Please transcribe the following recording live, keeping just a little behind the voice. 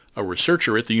A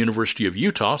researcher at the University of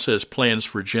Utah says plans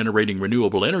for generating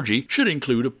renewable energy should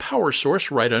include a power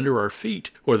source right under our feet.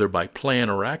 Whether by plan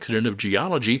or accident of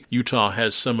geology, Utah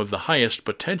has some of the highest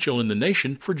potential in the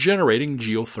nation for generating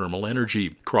geothermal energy.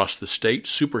 Across the state,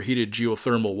 superheated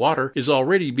geothermal water is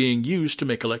already being used to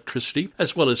make electricity,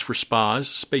 as well as for spas,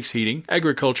 space heating,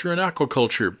 agriculture, and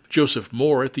aquaculture. Joseph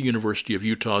Moore at the University of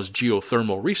Utah's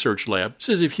Geothermal Research Lab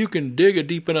says if you can dig a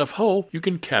deep enough hole, you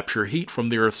can capture heat from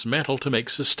the Earth's mantle to make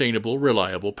sustainable,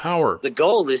 reliable power. The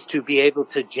goal is to be able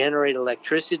to generate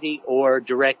electricity or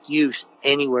direct use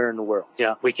anywhere in the world.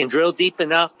 We can drill deep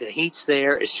enough, the heat's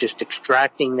there, it's just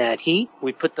extracting that heat.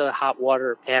 We put the hot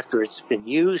water after it's been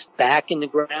used back in the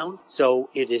ground, so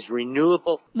it is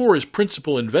renewable. Moore is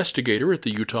principal investigator at the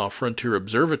Utah Frontier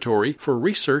Observatory for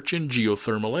Research in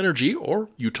Geothermal Energy, or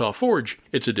Utah Forge.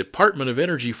 It's a Department of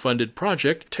Energy-funded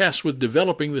project tasked with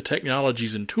developing the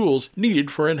technologies and tools needed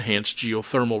for enhanced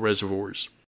geothermal reservoirs.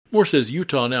 Moore says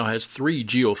Utah now has 3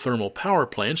 geothermal power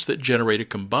plants that generate a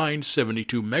combined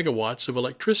 72 megawatts of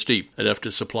electricity, enough to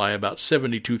supply about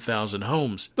 72,000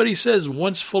 homes. But he says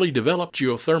once fully developed,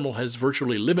 geothermal has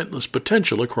virtually limitless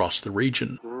potential across the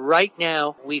region. Right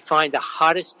now, we find the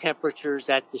hottest temperatures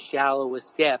at the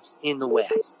shallowest depths in the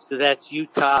west. So that's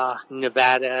Utah,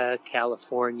 Nevada,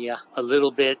 California, a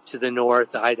little bit to the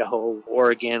north, Idaho,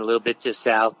 Oregon, a little bit to the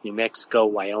south, New Mexico,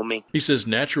 Wyoming. He says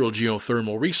natural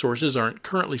geothermal resources aren't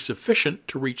currently sufficient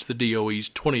to reach the DOE's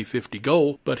 2050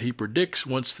 goal, but he predicts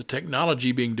once the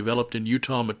technology being developed in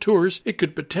Utah matures, it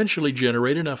could potentially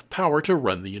generate enough power to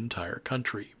run the entire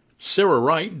country. Sarah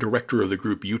Wright, director of the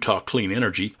group Utah Clean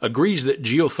Energy, agrees that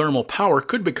geothermal power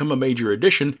could become a major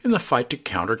addition in the fight to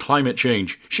counter climate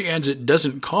change. She adds it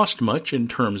doesn't cost much in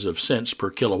terms of cents per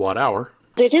kilowatt hour.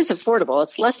 It is affordable.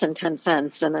 It's less than 10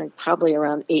 cents and probably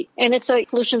around 8. And it's a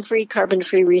pollution-free,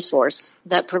 carbon-free resource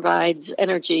that provides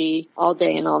energy all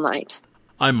day and all night.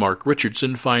 I'm Mark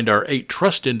Richardson. Find our 8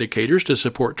 trust indicators to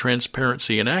support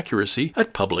transparency and accuracy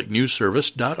at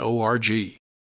publicnewsservice.org.